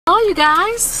you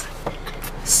guys.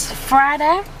 It's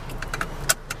Friday,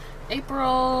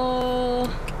 April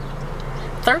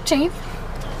 13th,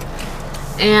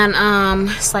 and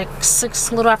it's like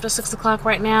a little after 6 o'clock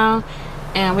right now,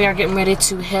 and we are getting ready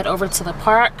to head over to the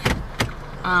park.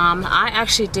 I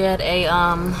actually did a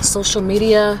social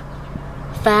media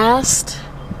fast.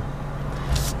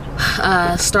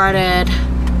 Started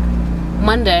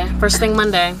Monday, first thing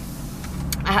Monday.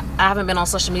 I haven't been on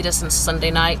social media since Sunday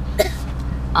night.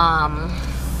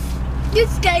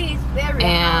 This day is very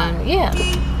hot. Yeah,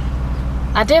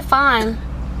 I did fine.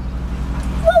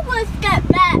 What was that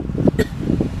back?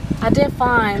 I did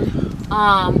fine.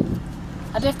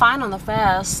 I did fine on the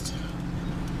fast.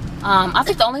 I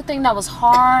think the only thing that was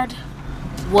hard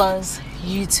was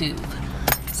YouTube.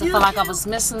 So I felt like I was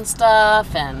missing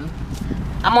stuff, and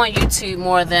I'm on YouTube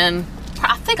more than,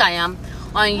 I think I am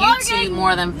on YouTube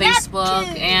more than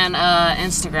Facebook and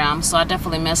Instagram. So I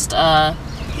definitely missed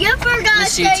You forgot to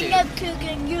say YouTube. Neptune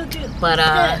and YouTube. But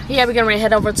yeah, we're getting ready to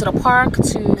head over to the park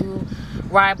to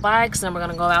ride bikes, and then we're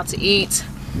gonna go out to eat.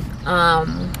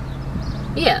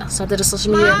 Yeah, so I did a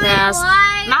social media fast,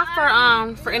 not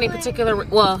for any particular,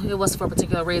 well, it was for a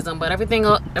particular reason, but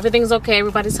everything's okay,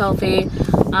 everybody's healthy,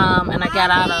 and I got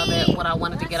out of it what I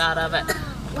wanted to get out of it.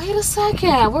 Wait a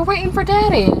second, we're waiting for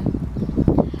Daddy.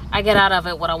 I get out of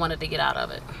it what I wanted to get out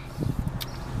of it.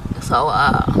 So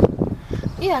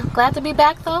yeah, glad to be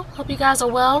back though. Hope you guys are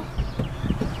well.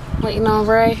 Waiting on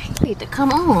Ray. You need to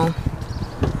come on.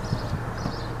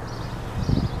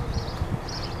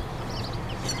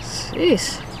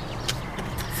 Jeez.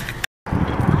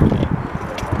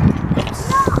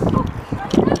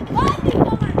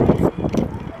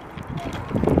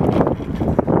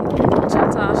 Watch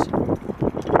out, Tosh.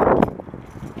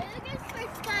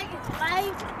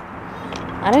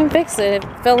 I didn't fix it.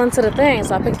 It fell into the thing,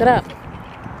 so I picked it up.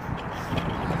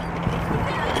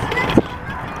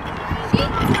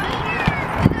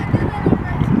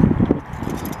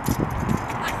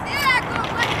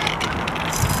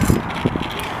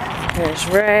 There's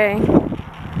Ray.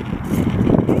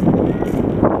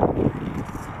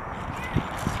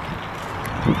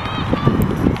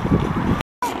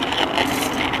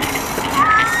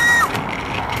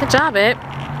 Good job, babe.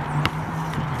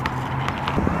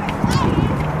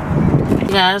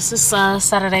 Yeah, this is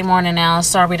Saturday morning now.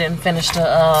 Sorry we didn't finish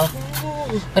the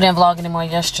we didn't vlog anymore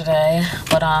yesterday,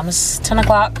 but it's 10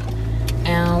 o'clock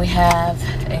and we have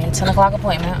a 10 o'clock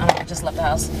appointment. I just left the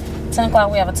house. 10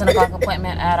 o'clock, we have a 10 o'clock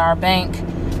appointment at our bank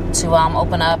to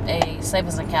open up a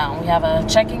savings account. We have a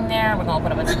checking there. We're gonna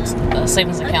open up a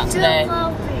savings account today. We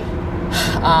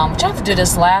tried to do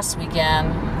this last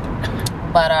weekend,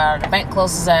 but the bank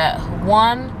closes at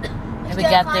 1, and we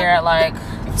got there at like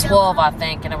 12, I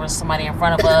think, and there was somebody in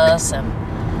front of us, and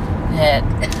it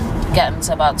had gotten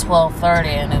to about 12:30,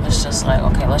 and it was just like,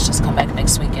 okay, let's just come back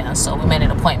next weekend. So we made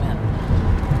an appointment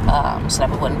so that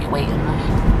we wouldn't be waiting.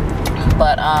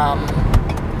 But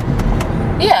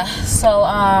yeah, so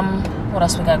what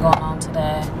else we got going on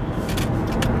today?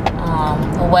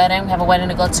 A wedding. We have a wedding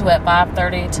to go to at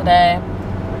 5:30 today.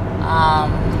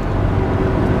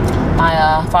 My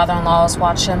father-in-law is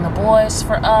watching The Boys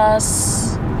for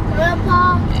us.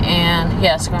 Grandpa? And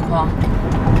yes, Grandpa.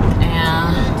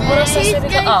 And what else I said?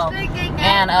 Oh,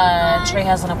 and Trey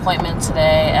has an appointment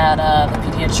today at the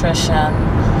pediatrician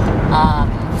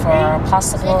for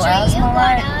possible asthma,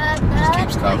 right? Just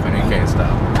keeps coughing, he can't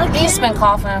stop. He's been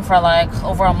coughing for like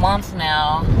over a month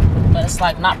now, but it's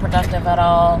like not productive at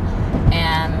all,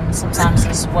 and sometimes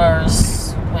it's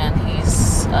worse when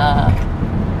he's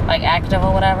like active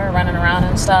or whatever, running around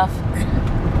and stuff.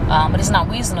 But he's not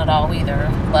wheezing at all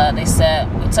either. But they said,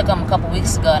 we took him a couple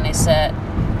weeks ago, and they said,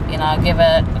 you know, give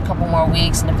it a couple more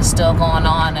weeks, and if it's still going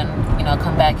on, and you know,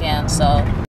 come back in. So.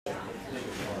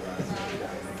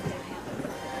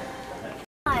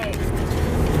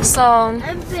 So,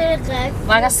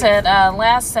 like I said,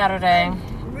 last Saturday,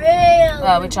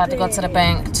 we tried to go to the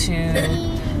bank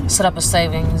to set up a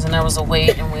savings, and there was a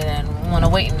wait, and we didn't want to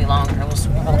wait any longer. We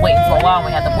were waiting for a while, and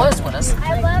we had the boys with us.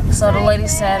 So the lady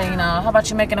said, you know, how about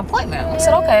you make an appointment? We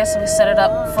said, okay, so we set it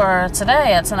up for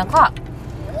today at 10 o'clock.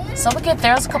 So we get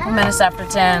there, it's a couple minutes after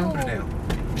 10. Put it down.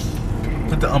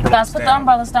 Put the umbrellas Guys, put the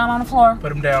umbrellas down on the floor. Put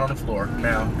them down on the floor.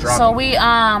 Now, drop So them. we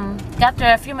got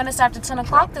there a few minutes after 10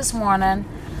 o'clock this morning.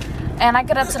 And I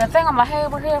get up to the thing, I'm like, hey,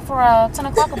 we're here for a 10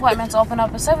 o'clock appointment to open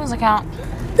up a savings account.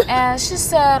 And she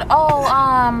said, oh,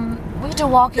 we do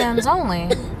walk-ins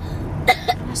only.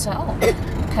 I said, oh,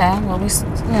 okay. Well,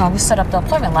 we set up the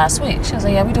appointment last week. She was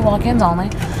like, yeah, we do walk-ins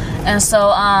only. And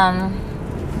so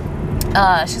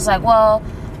she's like, well,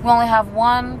 we only have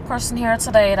one person here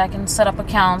today that can set up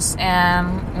accounts,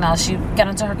 and you know, she got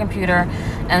into her computer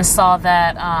and saw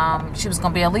that she was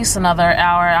going to be at least another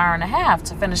hour and a half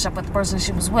to finish up with the person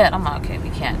she was with. I'm like, okay, we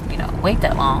can't, you know, wait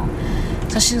that long.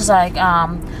 So she was like, do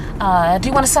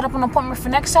you want to set up an appointment for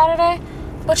next Saturday?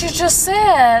 But you just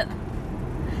said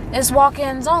it's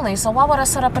walk-ins only, so why would I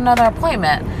set up another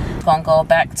appointment? I'm gonna go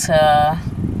back to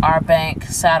our bank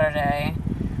Saturday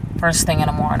first thing in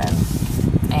the morning,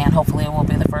 and hopefully it will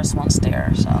be the first ones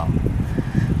there. So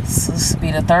this will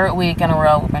be the third week in a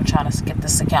row we've been trying to get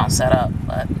this account set up,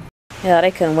 but yeah,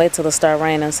 they couldn't wait till it start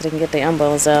raining so they can get their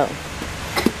umbrellas out.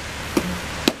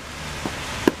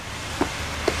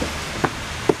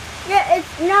 Yeah,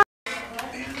 it's not.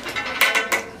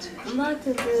 I'm about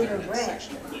to do the red.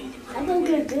 I think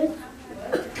you're good.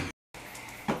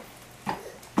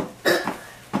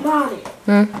 Mommy.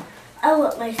 I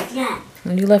want my snack.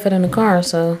 And you left it in the car,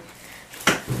 so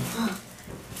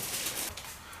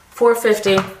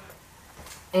 4:50,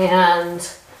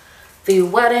 and the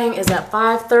wedding is at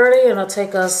 5:30. It'll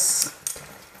take us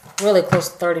really close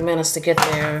to 30 minutes to get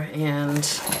there,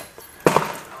 and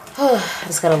I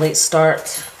just got a late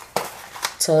start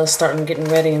to starting getting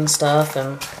ready and stuff,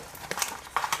 and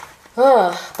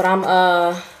but I'm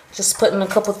just putting a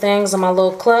couple things on my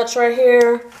little clutch right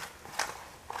here.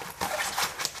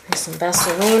 Some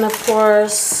Vaseline, of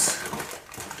course.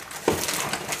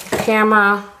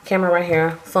 Camera right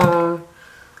here. Phone,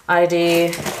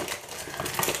 ID. So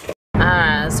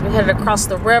we headed across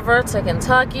the river to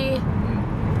Kentucky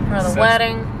for the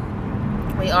wedding.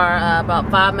 We are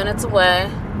about 5 minutes away.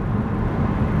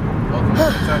 Welcome to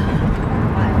Kentucky.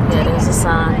 Yeah, there's a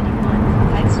sign.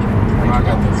 I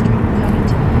got this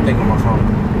thing on my phone.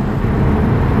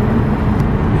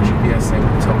 The GPS thing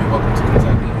will tell me welcome to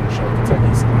Kentucky and show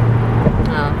Kentucky sign.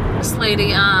 This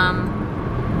lady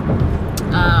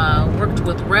worked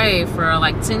with Ray for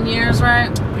like 10 years,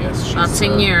 right? Yes, she's about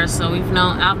 10 years. So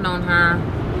I've known her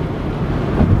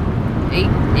 8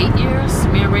 years.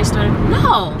 Me and Ray started.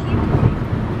 No,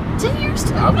 10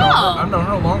 years. I've known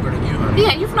her longer than you, honey.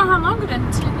 Yeah, you've known her longer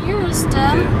than 10 years,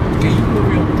 Dad. Yeah. Can you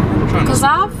move your? Because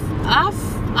I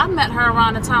met her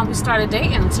around the time we started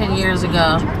dating 10 years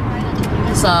ago.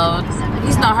 So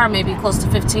he's known her maybe close to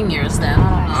 15 years then. I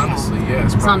don't know. Honestly, yeah,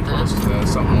 it's probably close to that,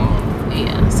 something long.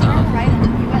 Yeah, so. Right into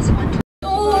US 1.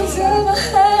 No one's ever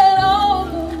had all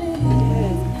of me.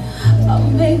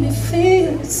 Made me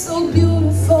feel so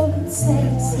beautiful and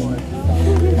sexy.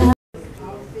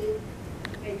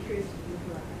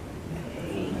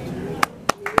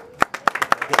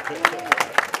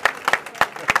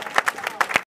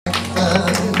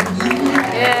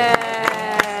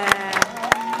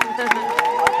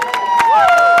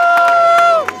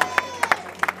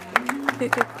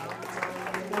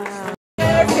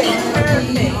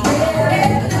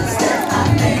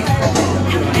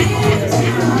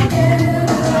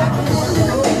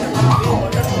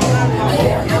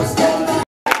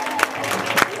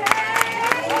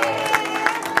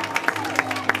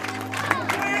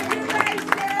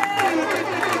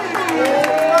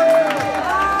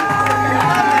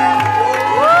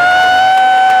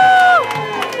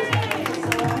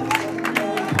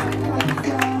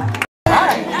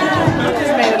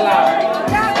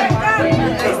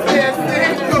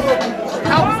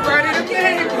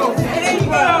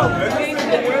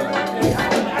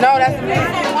 No, that's me.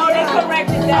 Oh, they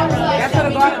corrected that. That's what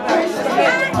I got it.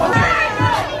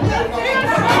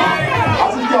 I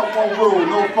just got one rule,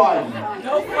 no fighting.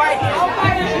 No fighting.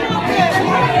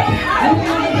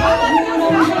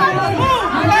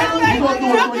 You gonna do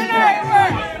it when you can.